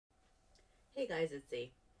Hey guys, it's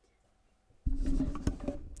Z.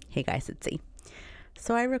 Hey guys, it's Z.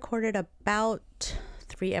 So I recorded about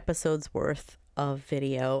 3 episodes worth of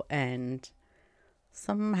video and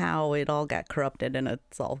somehow it all got corrupted and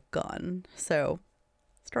it's all gone. So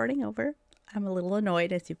starting over, I'm a little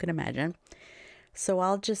annoyed as you can imagine. So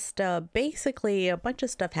I'll just basically a bunch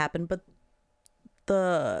of stuff happened, but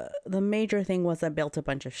the major thing was I built a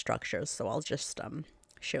bunch of structures. So I'll just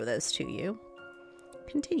show those to you.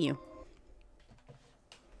 Continue.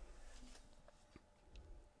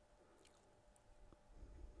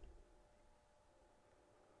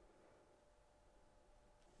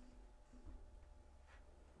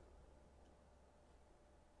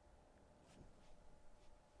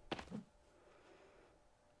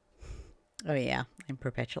 Oh yeah, I'm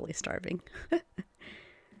perpetually starving.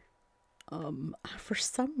 For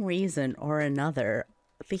some reason or another,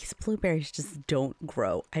 these blueberries just don't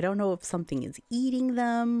grow. I don't know if something is eating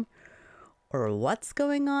them or what's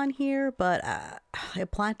going on here, but I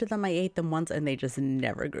planted them, I ate them once, and they just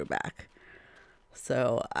never grew back.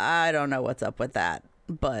 So I don't know what's up with that,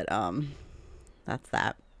 but that's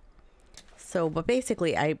that. So, but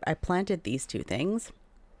basically, I planted these two things.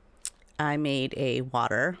 I made a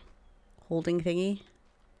water holding thingy,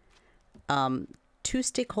 2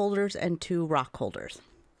 stick holders and 2 rock holders,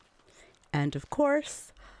 and of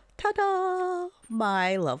course, ta-da,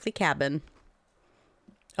 my lovely cabin.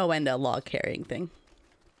 Oh, and a log carrying thing.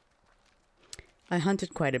 I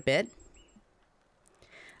hunted quite a bit.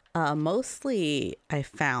 Mostly I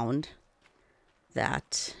found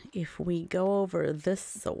that if we go over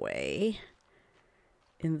this way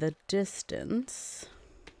in the distance,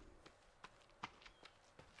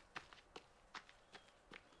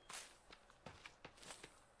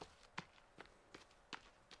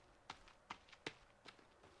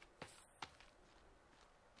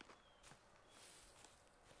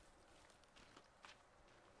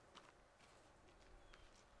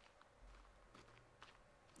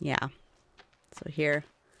 yeah, so here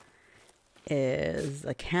is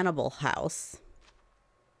a cannibal house.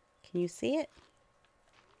 Can you see it?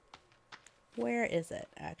 Where is it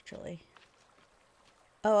actually?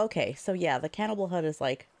 Oh, okay. So yeah, the cannibal hut is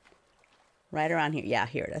like right around here. Yeah,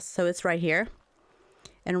 here it is. So it's right here.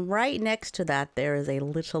 And right next to that, there is a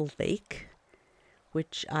little lake,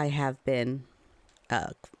 which I have been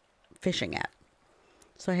fishing at.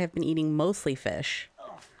 So I have been eating mostly fish.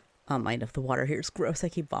 I know the water here is gross. I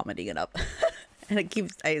keep vomiting it up. And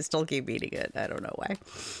I still keep eating it. I don't know why.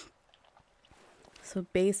 So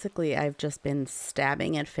basically, I've just been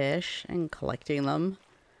stabbing at fish and collecting them.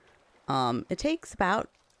 It takes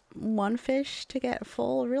about 1 fish to get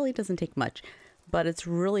full. It really doesn't take much. But it's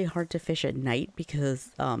really hard to fish at night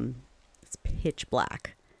because it's pitch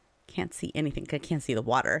black. Can't see anything. I can't see the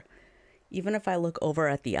water. Even if I look over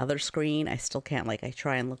at the other screen, I still can't. Like, I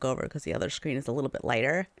try and look over because the other screen is a little bit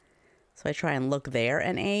lighter. So I try and look there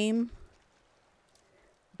and aim.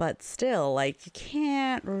 But still, like, you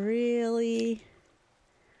can't really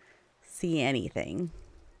see anything.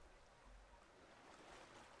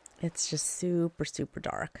 It's just super, super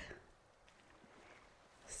dark.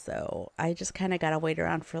 So I just kind of got to wait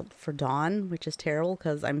around for dawn, which is terrible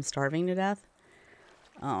because I'm starving to death,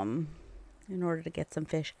 in order to get some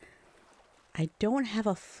fish. I don't have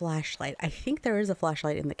a flashlight. I think there is a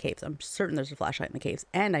flashlight in the caves. I'm certain there's a flashlight in the caves.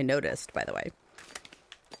 And I noticed, by the way,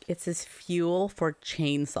 it says fuel for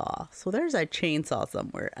chainsaw. So there's a chainsaw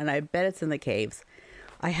somewhere, and I bet it's in the caves.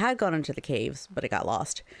 I had gone into the caves, but I got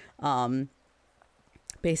lost.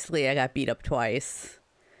 Basically, I got beat up twice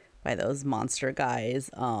by those monster guys.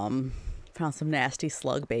 Found some nasty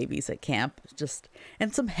slug babies at camp.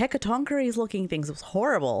 And some hecatoncheires looking things. It was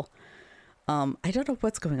horrible. I don't know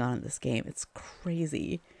what's going on in this game. It's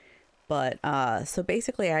crazy. But so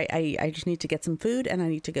basically I just need to get some food and I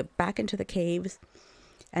need to get back into the caves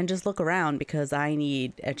and just look around because I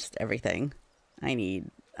need just everything. I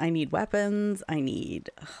need weapons. I need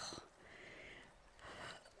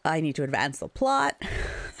to advance the plot.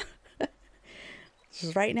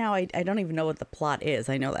 Just right now I don't even know what the plot is.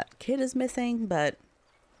 I know that kid is missing, but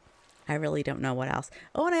I really don't know what else.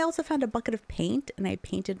 Oh, and I also found a bucket of paint and I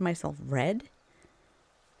painted myself red.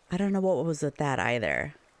 I don't know what was with that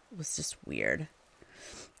either. It was just weird.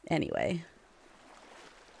 Anyway.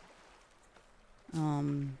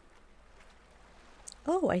 Oh,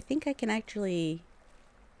 I think I can actually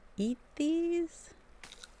eat these.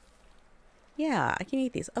 Yeah, I can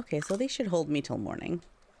eat these. Okay, so they should hold me till morning.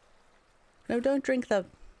 No, don't drink the...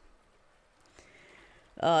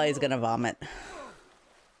 Oh, he's gonna vomit.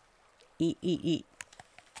 Eat, eat, eat.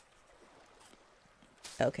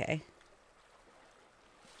 Okay.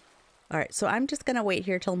 All right, so I'm just gonna wait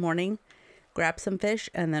here till morning grab some fish,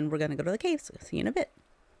 and then we're going to go to the caves. See you in a bit.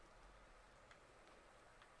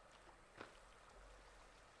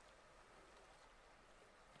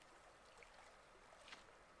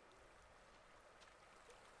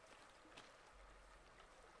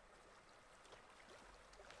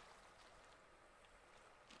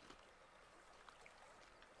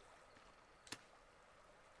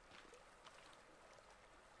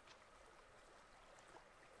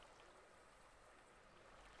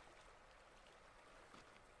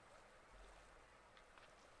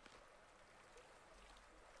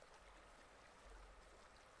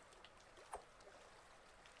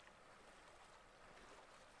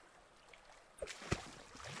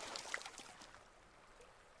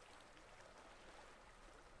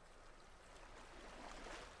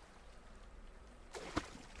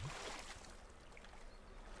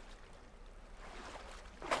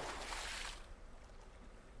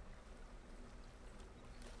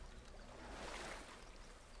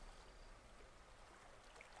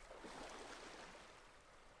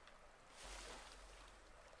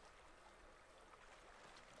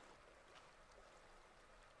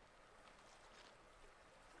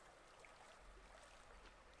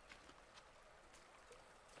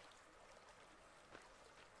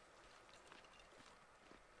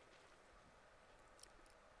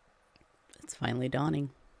 It's finally dawning.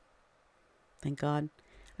 Thank God.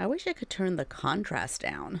 I wish I could turn the contrast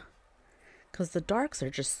down, because the darks are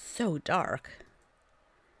just so dark.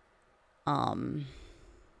 I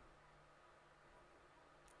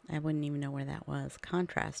wouldn't even know where that was.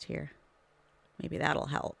 Contrast here. Maybe that'll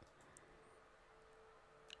help.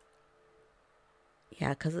 Yeah,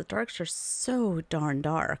 because the darks are so darn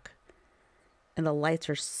dark. And the lights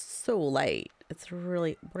are so light. It's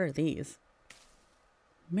really... What are these?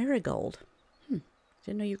 Marigold.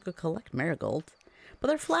 Didn't know you could collect marigolds. But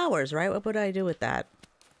they're flowers, right? What would I do with that?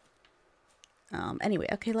 Anyway,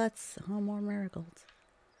 okay, let's... Oh, more marigolds.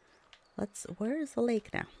 Where is the lake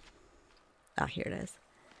now? Ah, here it is.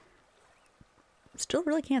 Still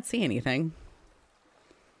really can't see anything.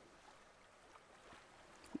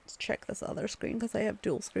 Let's check this other screen because I have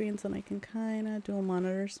dual screens and I can kind of... Dual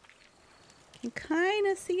monitors. I can kind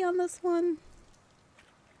of see on this one.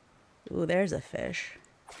 Ooh, there's a fish.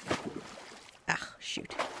 Ah,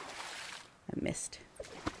 shoot. I missed.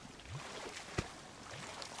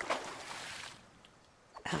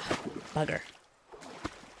 Ah, bugger.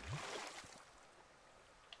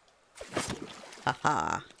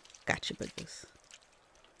 Haha. Gotcha, buggers.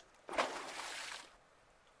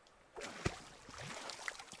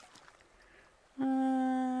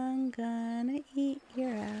 I'm gonna eat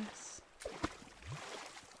your ass.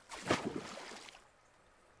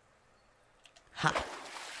 Ha.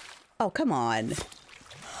 Oh, come on.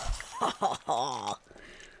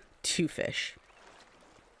 Two fish.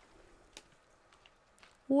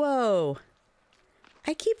 Whoa.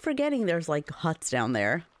 I keep forgetting there's like huts down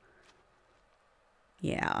there.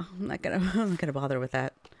 Yeah, I'm not gonna bother with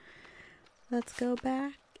that. Let's go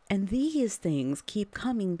back. And these things keep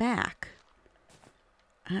coming back.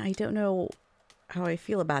 I don't know how I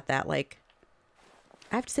feel about that. Like,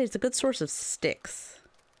 I have to say it's a good source of sticks.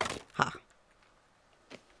 Ha.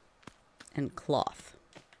 And cloth.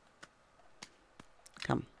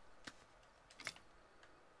 Come.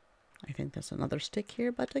 I think there's another stick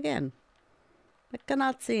here, but again, I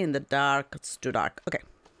cannot see in the dark. It's too dark. Okay.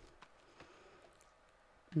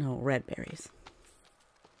 No red berries.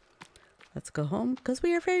 Let's go home because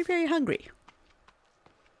we are very, very hungry.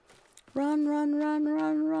 Run, run, run,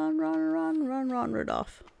 run, run, run, run, run, run,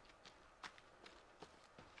 Rudolph.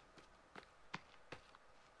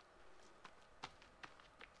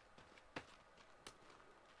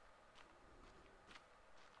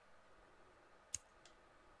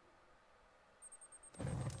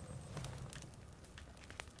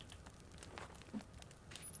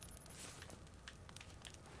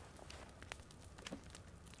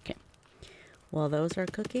 While those are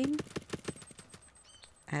cooking,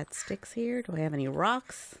 add sticks here. Do I have any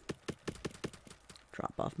rocks?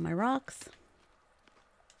 Drop off my rocks.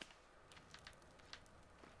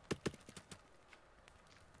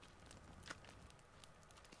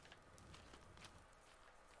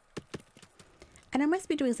 And I must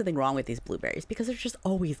be doing something wrong with these blueberries because they're just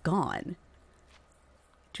always gone.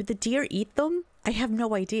 Do the deer eat them? I have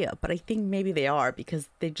no idea, but I think maybe they are because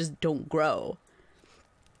they just don't grow.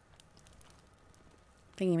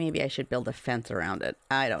 Thinking maybe I should build a fence around it.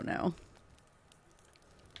 I don't know.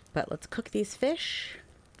 But let's cook these fish.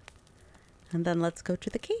 And then let's go to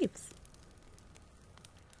the caves.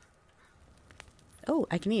 Oh,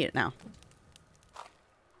 I can eat it now.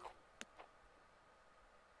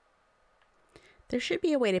 There should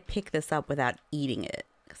be a way to pick this up without eating it.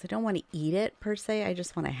 Because I don't want to eat it, per se. I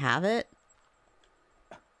just want to have it.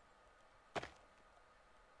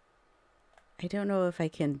 I don't know if I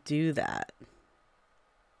can do that.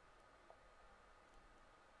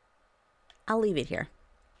 I'll leave it here.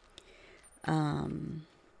 While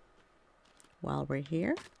we're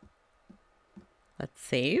here, let's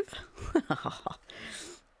save.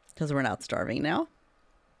 Because we're not starving now.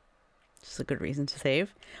 Just a good reason to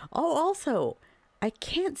save. Oh, also, I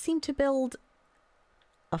can't seem to build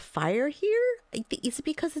a fire here. Is it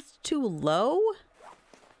because it's too low?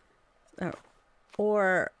 Oh.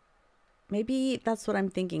 Or maybe that's what I'm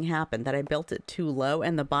thinking happened, that I built it too low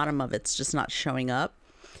and the bottom of it's just not showing up.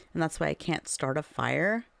 And that's why I can't start a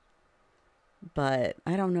fire. But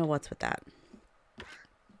I don't know what's with that.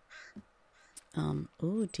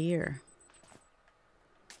 Oh dear.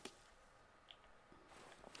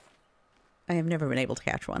 I have never been able to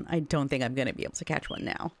catch one. I don't think I'm going to be able to catch one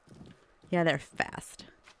now. Yeah, they're fast.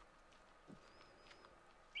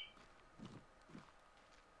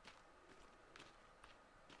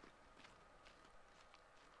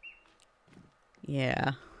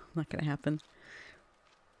 Yeah, not going to happen.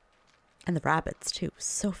 And the rabbits, too.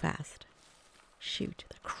 So fast. Shoot,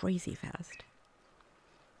 they're crazy fast.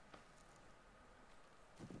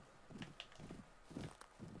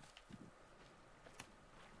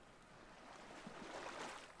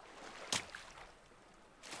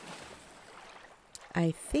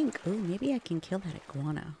 I think, oh, maybe I can kill that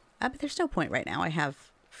iguana. But there's no point right now. I have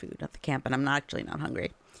food at the camp and I'm actually not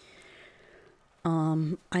hungry.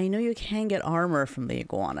 I know you can get armor from the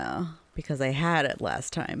iguana because I had it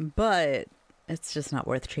last time, but it's just not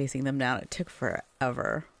worth chasing them down. It took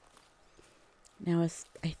forever. Now,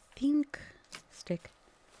 I think, stick,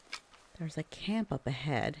 there's a camp up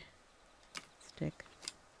ahead. Stick.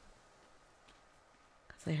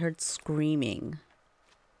 Because I heard screaming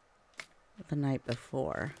the night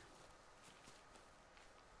before.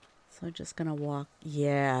 So I'm just gonna walk.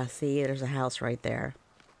 Yeah, see, there's a house right there.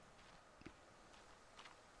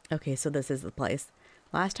 Okay, so this is the place.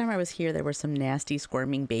 Last time I was here, there were some nasty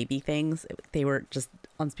squirming baby things. They were just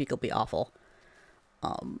unspeakably awful.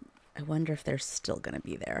 I wonder if they're still gonna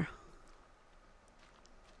be there.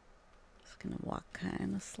 Just gonna walk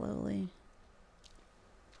kind of slowly.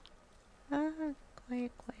 Ah,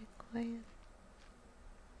 quiet, quiet, quiet.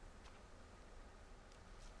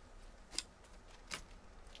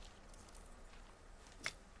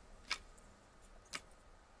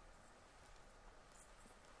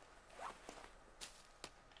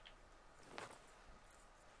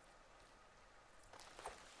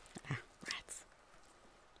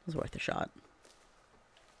 Was worth a shot.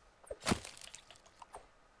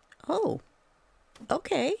 Oh,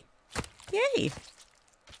 okay. Yay.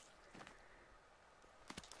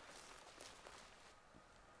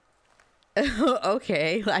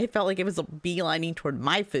 Okay, I felt like it was beelining toward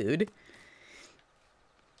my food.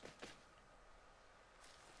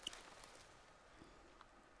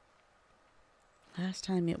 Last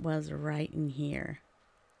time it was right in here.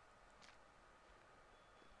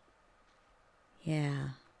 Yeah.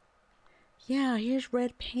 Yeah, here's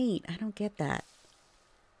red paint. I don't get that.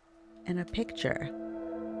 And a picture.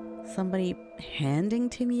 Somebody handing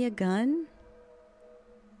to me a gun?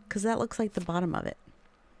 Because that looks like the bottom of it.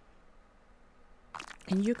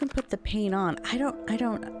 And you can put the paint on. I don't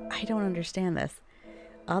understand this.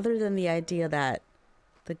 Other than the idea that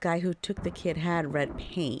the guy who took the kid had red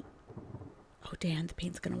paint. Oh damn, the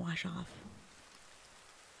paint's gonna wash off.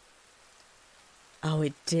 Oh,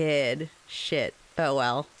 it did. Shit. Oh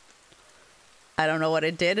well. I don't know what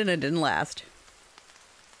it did and it didn't last.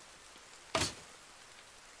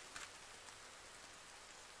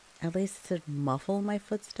 At least it said muffle my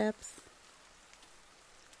footsteps.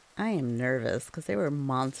 I am nervous because they were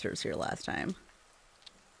monsters here last time.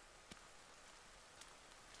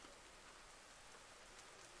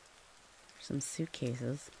 Some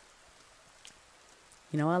suitcases.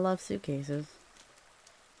 You know I love suitcases.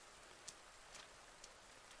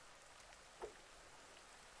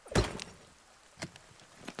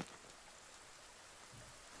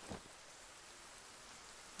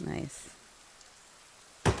 Nice.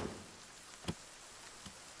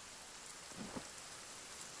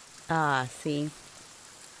 Ah, see.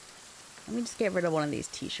 Let me just get rid of one of these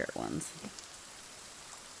t-shirt ones.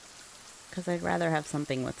 Because I'd rather have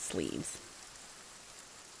something with sleeves.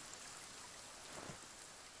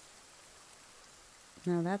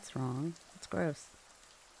 No, that's wrong. That's gross.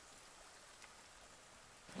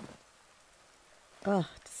 Ugh,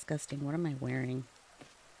 disgusting. What am I wearing?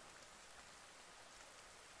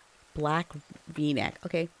 Black v-neck.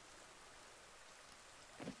 Okay.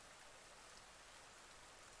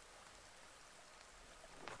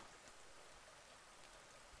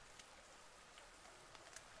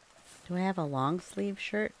 Do I have a long sleeve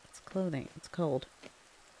shirt? It's clothing. It's cold.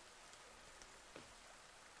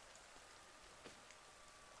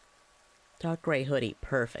 Dark gray hoodie.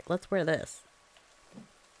 Perfect. Let's wear this.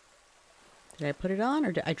 Did I put it on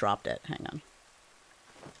or did I dropped it? Hang on.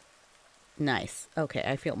 Nice. Okay,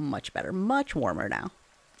 I feel much better. Much warmer now.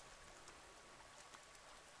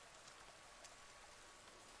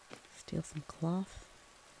 Steal some cloth.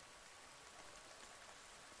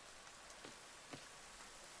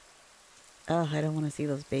 Oh, I don't want to see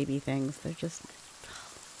those baby things. They're just...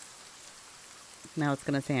 Now it's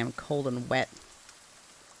going to say I'm cold and wet.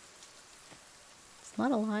 It's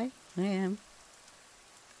not a lie. I am.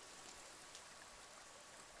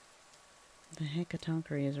 The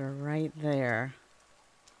hecatonkries are right there.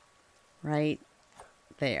 Right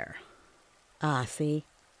there. Ah, see?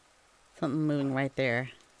 Something moving right there.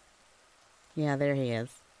 Yeah, there he is.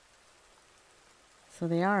 So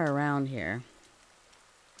they are around here.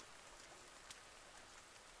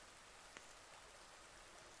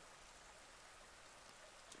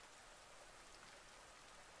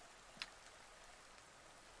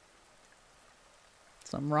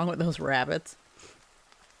 Something wrong with those rabbits.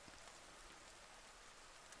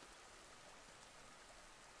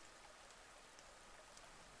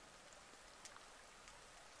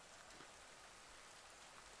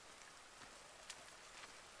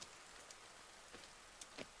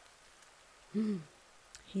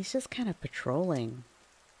 He's just kind of patrolling,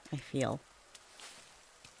 I feel.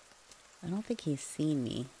 I don't think he's seen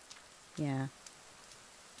me. Yeah.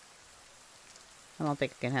 I don't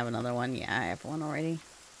think I can have another one. Yeah, I have one already.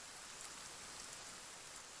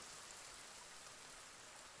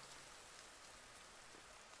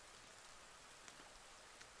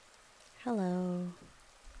 Hello.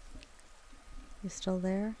 You still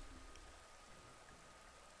there?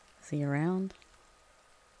 Is he around?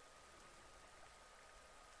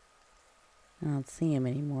 I don't see him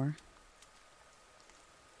anymore.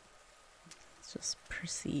 Let's just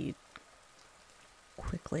proceed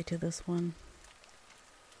quickly to this one.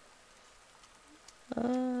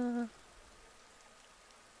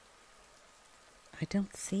 I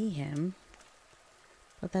don't see him,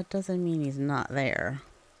 but that doesn't mean he's not there.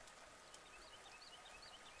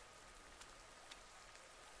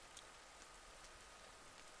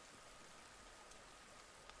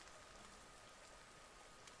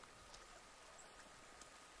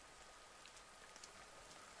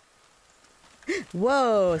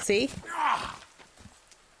 Whoa, see?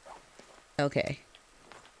 Okay.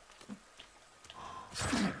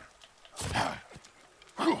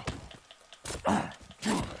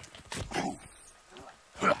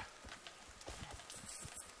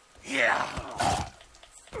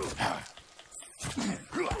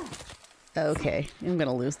 Okay, I'm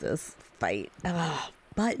gonna lose this fight. Ugh,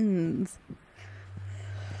 buttons.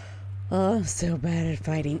 Oh, I'm so bad at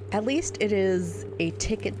fighting. At least it is a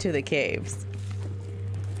ticket to the caves.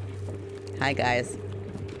 Hi, guys.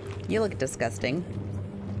 You look disgusting.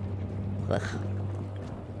 Ugh.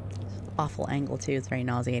 Awful angle, too. It's very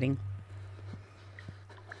nauseating.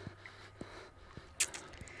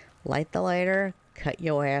 Light the lighter. Cut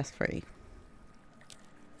your ass free.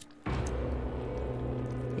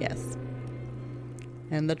 Yes.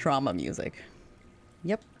 And the trauma music.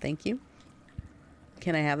 Yep, thank you.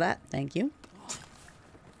 Can I have that? Thank you.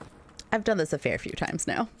 I've done this a fair few times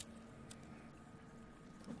now.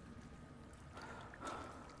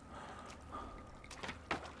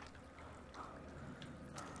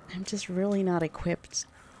 I'm just really not equipped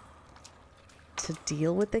to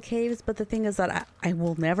deal with the caves, but the thing is that I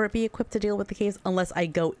will never be equipped to deal with the caves unless I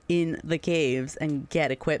go in the caves and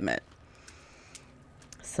get equipment.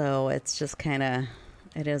 So it's just kind of,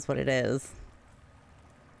 it is what it is.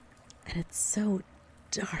 And it's so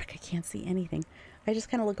dark, I can't see anything. I just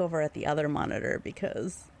kind of look over at the other monitor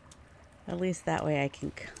because at least that way I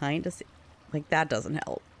can kind of see. Like, that doesn't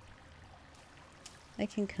help. I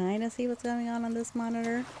can kind of see what's going on this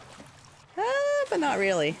monitor. But not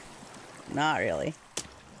really. Not really.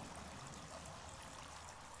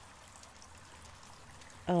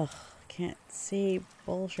 Ugh, can't see.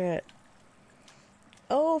 Bullshit.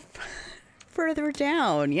 Oh, further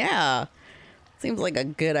down. Yeah. Seems like a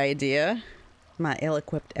good idea. My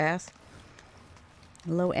ill-equipped ass.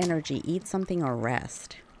 Low energy. Eat something or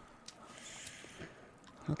rest.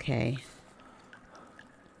 Okay.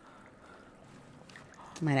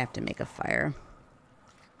 Might have to make a fire.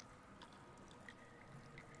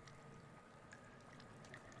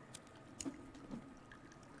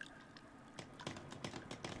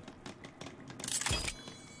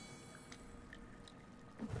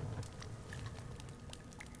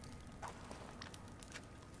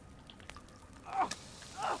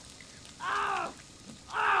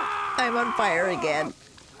 I'm on fire again.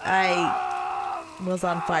 I was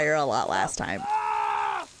on fire a lot last time.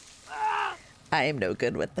 I am no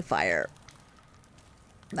good with the fire.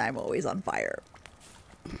 I'm always on fire.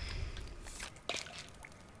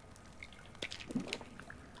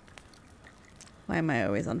 Why am I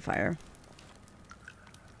always on fire?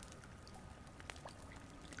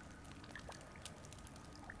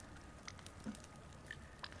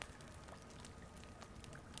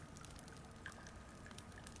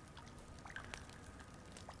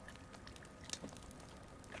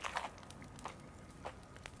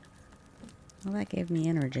 Well, that gave me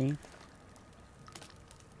energy.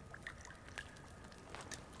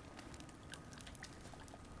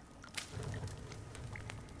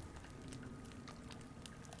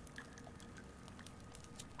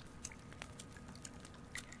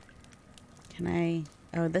 Can I...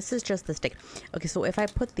 Oh, this is just the stick. Okay, so if I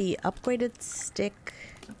put the upgraded stick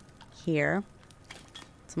here,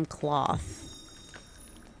 some cloth,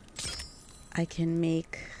 I can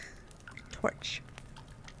make a torch.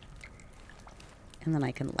 And then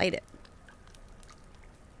I can light it.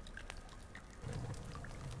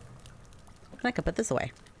 And I can put this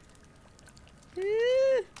away.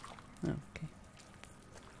 Okay.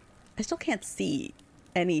 I still can't see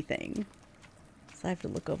anything. So I have to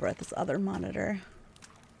look over at this other monitor.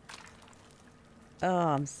 Oh,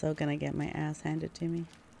 I'm so gonna get my ass handed to me.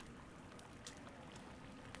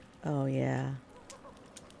 Oh, yeah.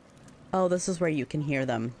 Oh, this is where you can hear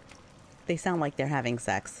them. They sound like they're having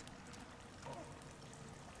sex.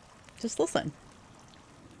 Just listen.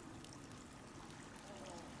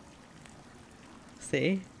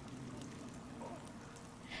 See?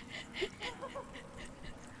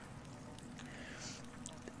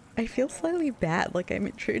 I feel slightly bad, like I'm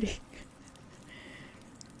intruding.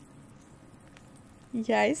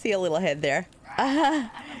 Yeah, I see a little head there. Yeah,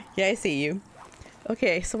 I see you.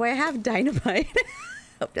 Okay, so I have dynamite.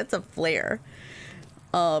 Oh, that's a flare.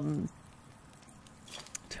 Do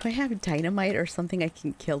I have dynamite or something I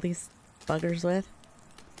can kill these buggers with?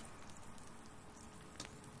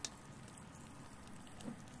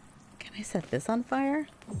 Can I set this on fire?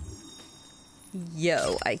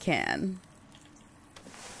 Yo, I can.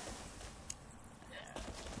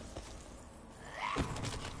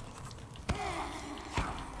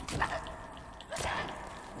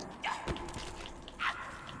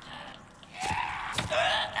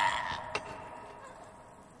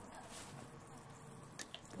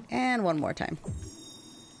 And one more time.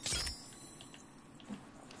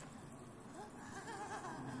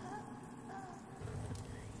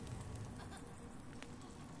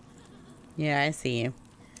 Yeah, I see you.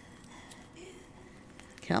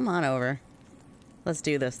 Come on over. Let's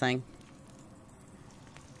do this thing.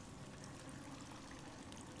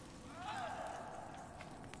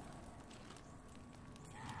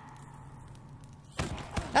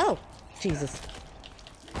 Oh, Jesus.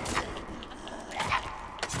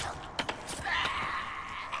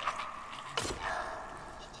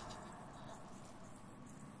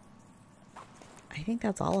 I think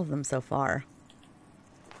that's all of them so far.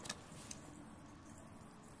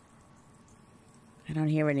 I don't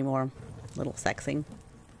hear any more little sexing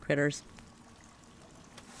critters.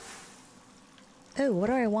 Oh, what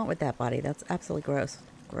do I want with that body? That's absolutely gross.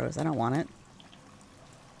 Gross, I don't want it.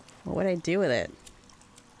 What would I do with it?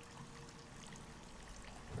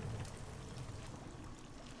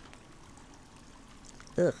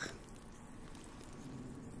 Ugh.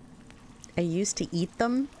 I used to eat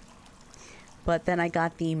them, but then I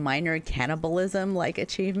got the minor cannibalism like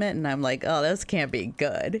achievement and I'm like, oh, this can't be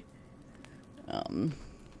good.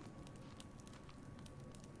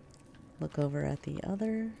 Look over at the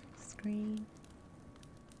other screen.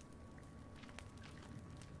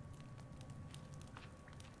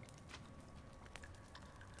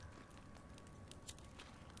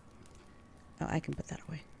 Oh, I can put that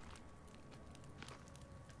away.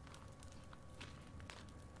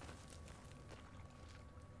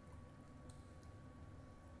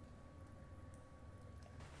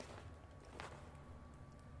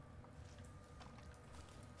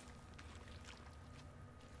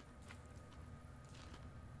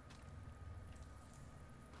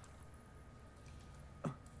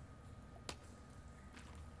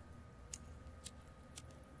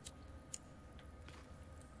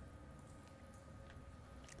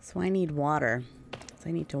 So I need water. So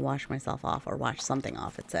I need to wash myself off or wash something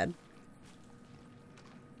off, it said.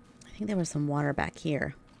 I think there was some water back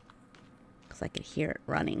here. Because I could hear it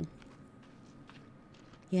running.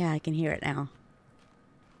 Yeah, I can hear it now.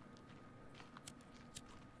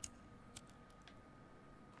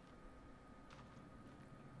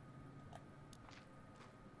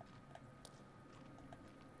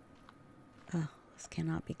 This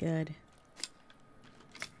cannot be good.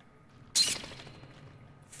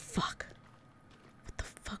 Fuck. What the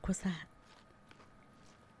fuck was that?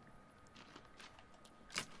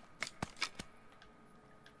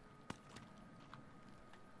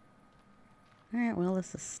 Alright, well,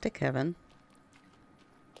 this is stick heaven.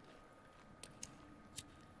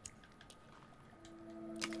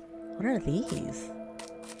 What are these?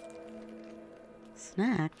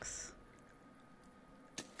 Snacks?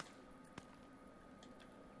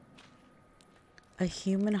 A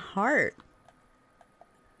human heart.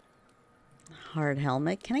 Hard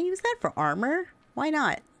helmet. Can I use that for armor? Why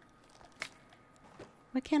not?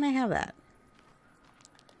 Why can't I have that?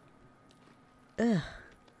 Ugh.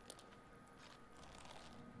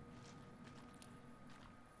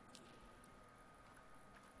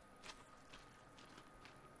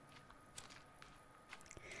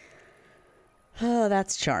 Oh,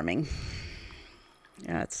 that's charming.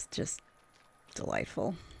 That's just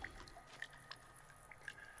delightful.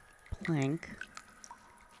 Plank.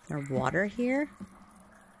 Is there water here?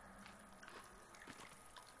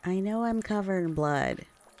 I know I'm covered in blood.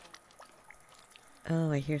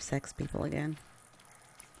 Oh, I hear sex people again.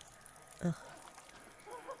 Ugh.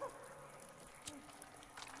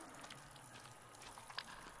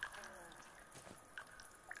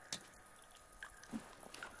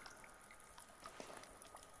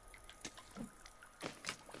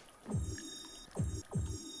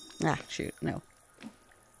 Ah, shoot, no.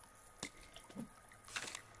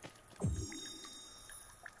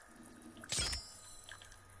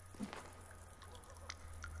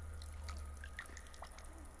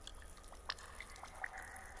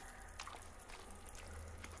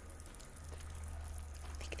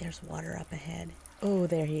 I think there's water up ahead. Oh,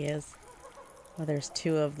 there he is. Oh, there's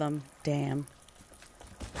two of them. Damn.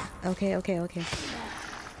 Okay, okay, okay.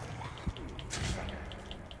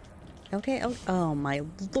 Okay, oh, oh my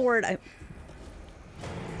lord,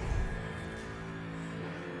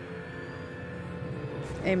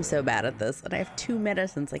 I'm so bad at this, and I have 2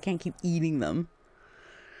 medicines. I can't keep eating them.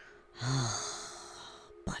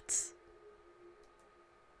 Butts.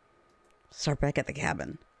 Start back at the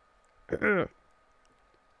cabin.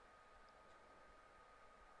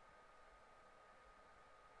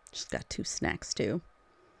 Just got 2 snacks, too.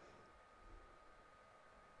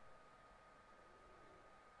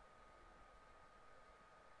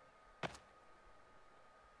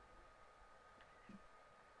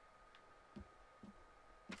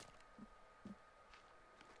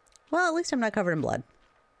 Well, at least I'm not covered in blood.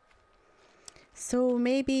 So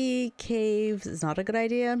maybe caves is not a good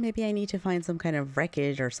idea. Maybe I need to find some kind of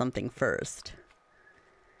wreckage or something first.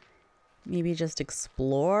 Maybe just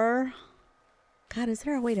explore. God, is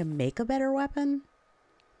there a way to make a better weapon?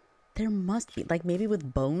 There must be. Like maybe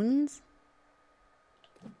with bones?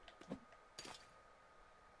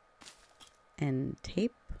 And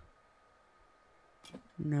tape?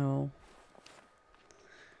 No.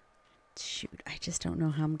 Shoot, I just don't know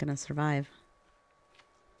how I'm gonna survive.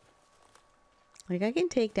 Like, I can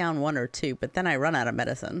take down 1 or 2, but then I run out of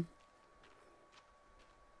medicine.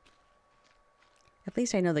 At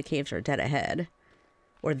least I know the caves are dead ahead.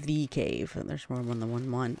 Or the cave. There's more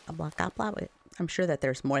than one. I'm sure that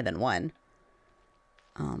there's more than one.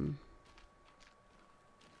 I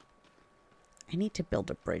need to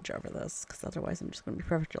build a bridge over this, because otherwise I'm just going to be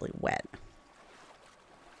perfectly wet.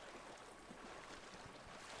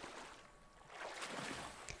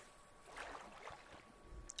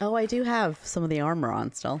 Oh, I do have some of the armor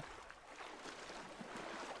on still.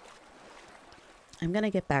 I'm going to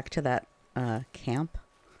get back to that camp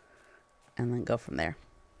and then go from there.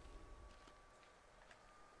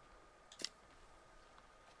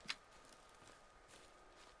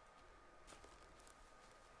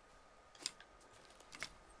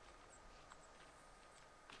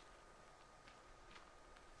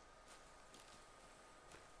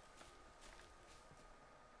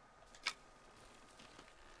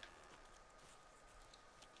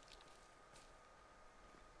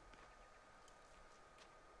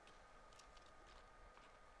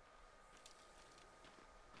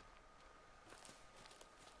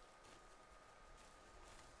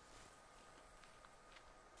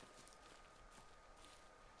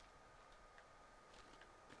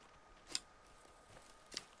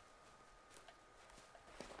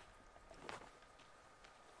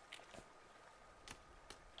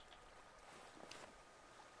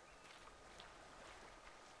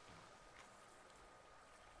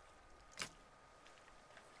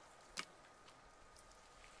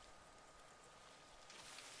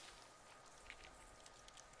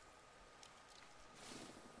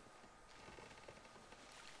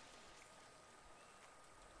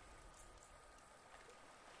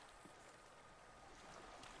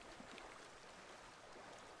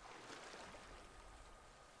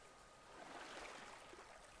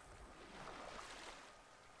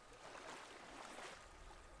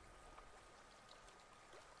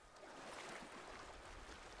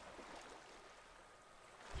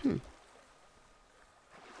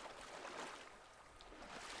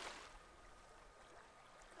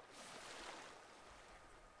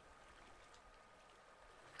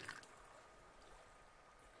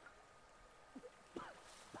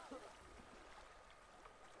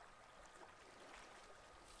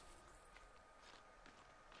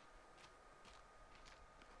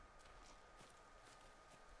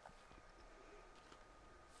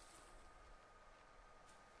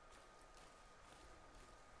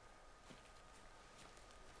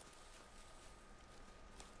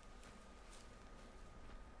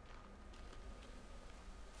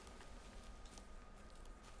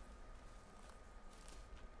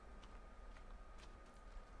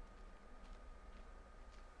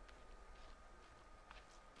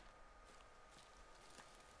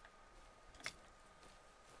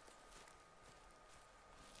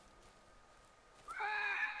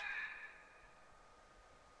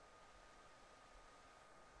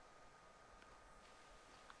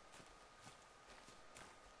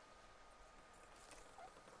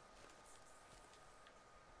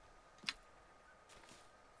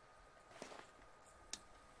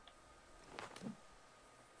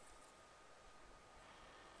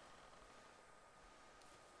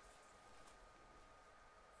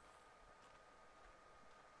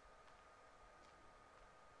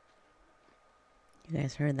 You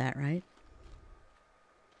guys heard that, right?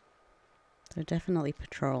 They're definitely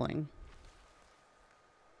patrolling.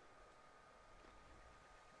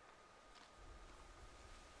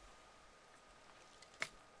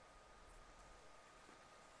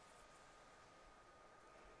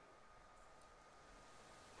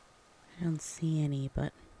 I don't see any,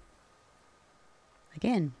 but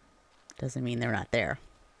again, doesn't mean they're not there.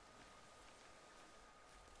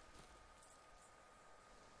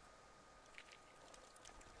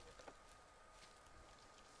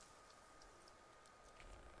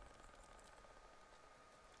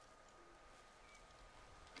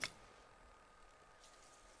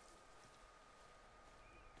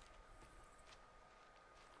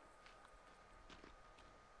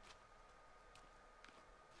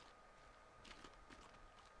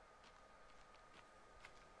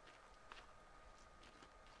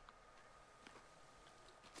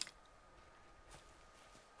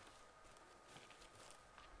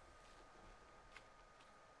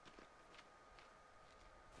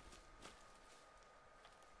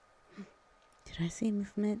 Did I see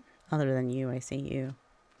movement? Other than you, I see you.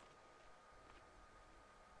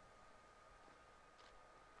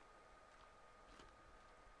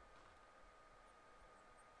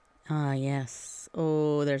 Ah, yes.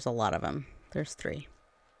 Oh, there's a lot of them. There's 3.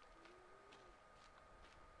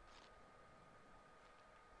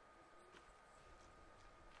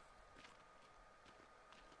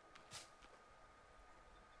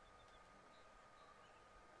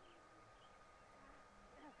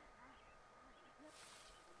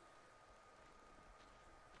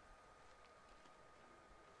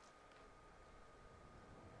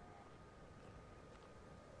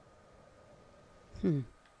 Hmm.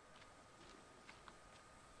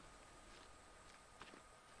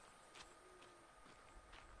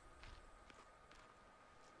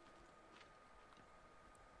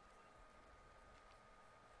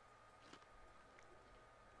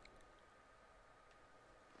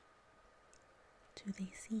 Do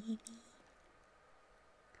they see me?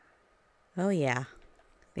 Oh, yeah.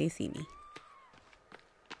 They see me.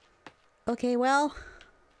 Okay, well.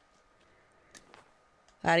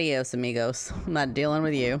 Adios, amigos. I'm not dealing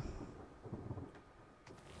with you.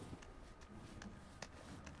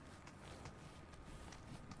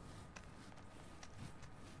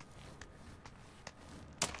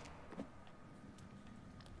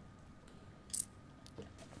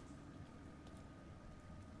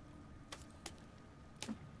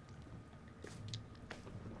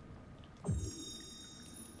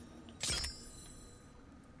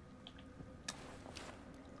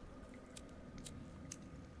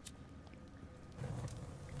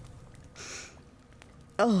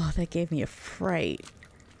 Oh, that gave me a fright.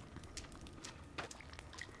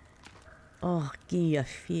 Oh, give me a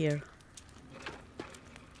fear.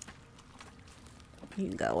 You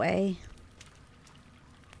can go away.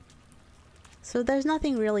 So there's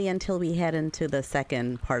nothing really until we head into the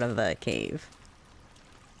second part of the cave.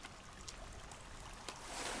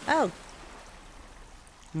 Oh.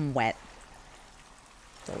 Wet.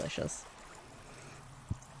 Delicious.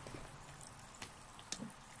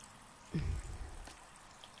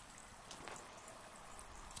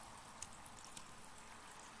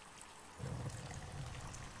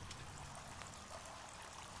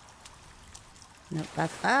 Nope,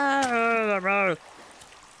 that's... Ah!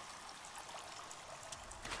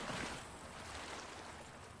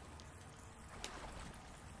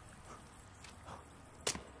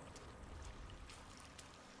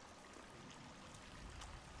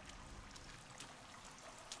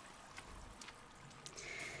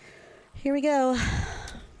 Here we go.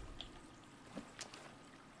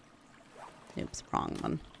 Oops, wrong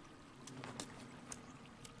one.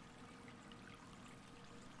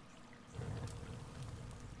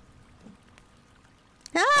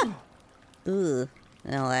 Ah! Ugh.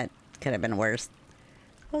 Well, that could have been worse.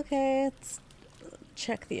 Okay, let's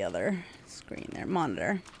check the other screen there.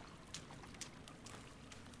 Monitor.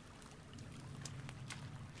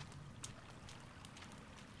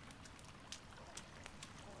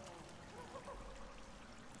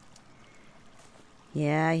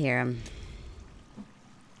 Yeah, I hear him.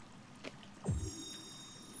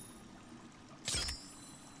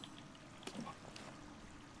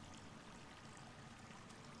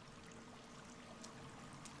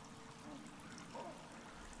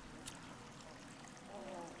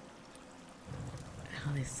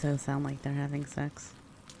 Oh, they so sound like they're having sex.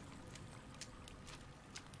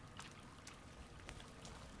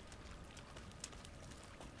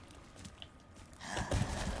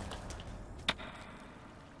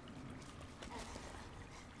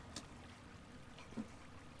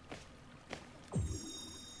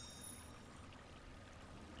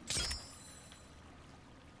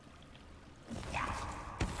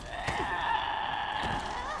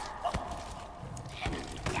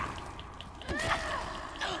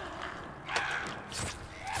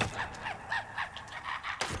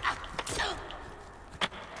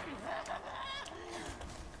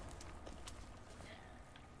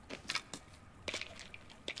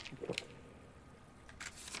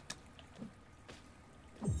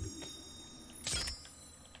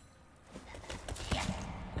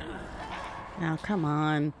 Oh, come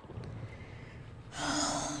on.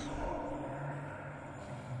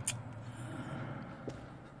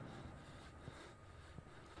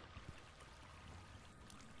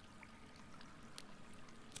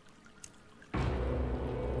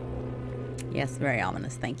 Yes, very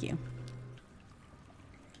ominous. Thank you.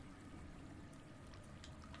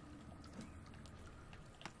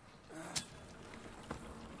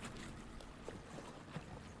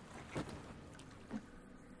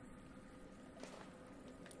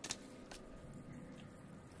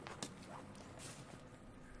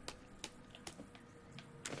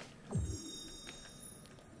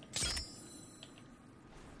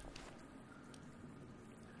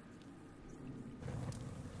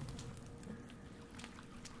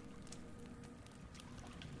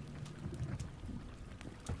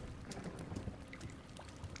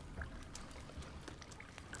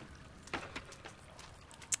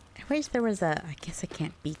 I wish there was a... I guess I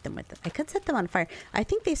can't beat them with it. I could set them on fire. I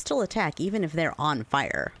think they still attack even if they're on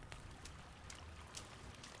fire.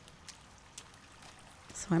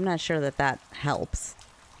 So I'm not sure that that helps.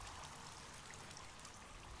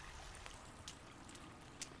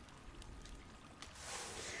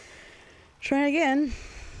 Try again.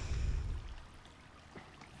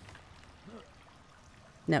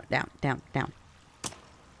 No, down, down, down.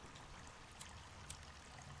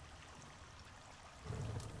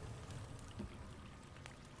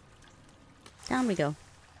 Down we go.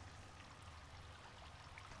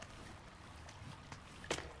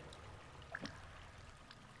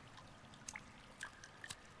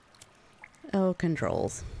 Oh,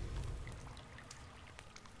 controls.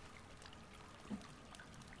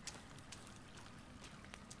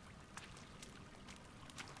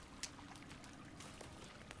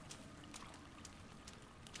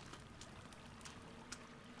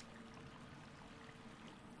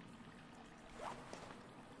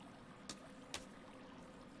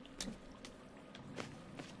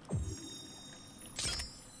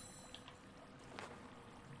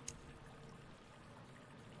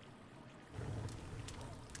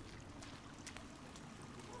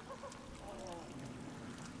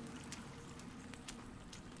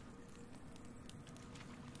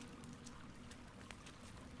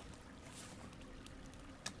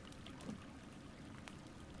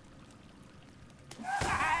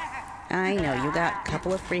 I know, you got a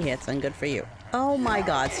couple of free hits and good for you. Oh my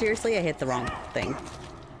god, seriously, I hit the wrong thing.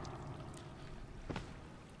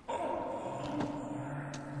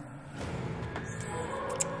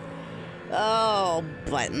 Oh,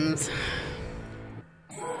 buttons.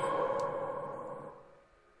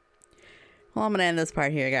 Well, I'm gonna end this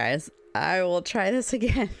part here, guys. I will try this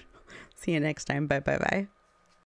again. See you next time. Bye, bye, bye.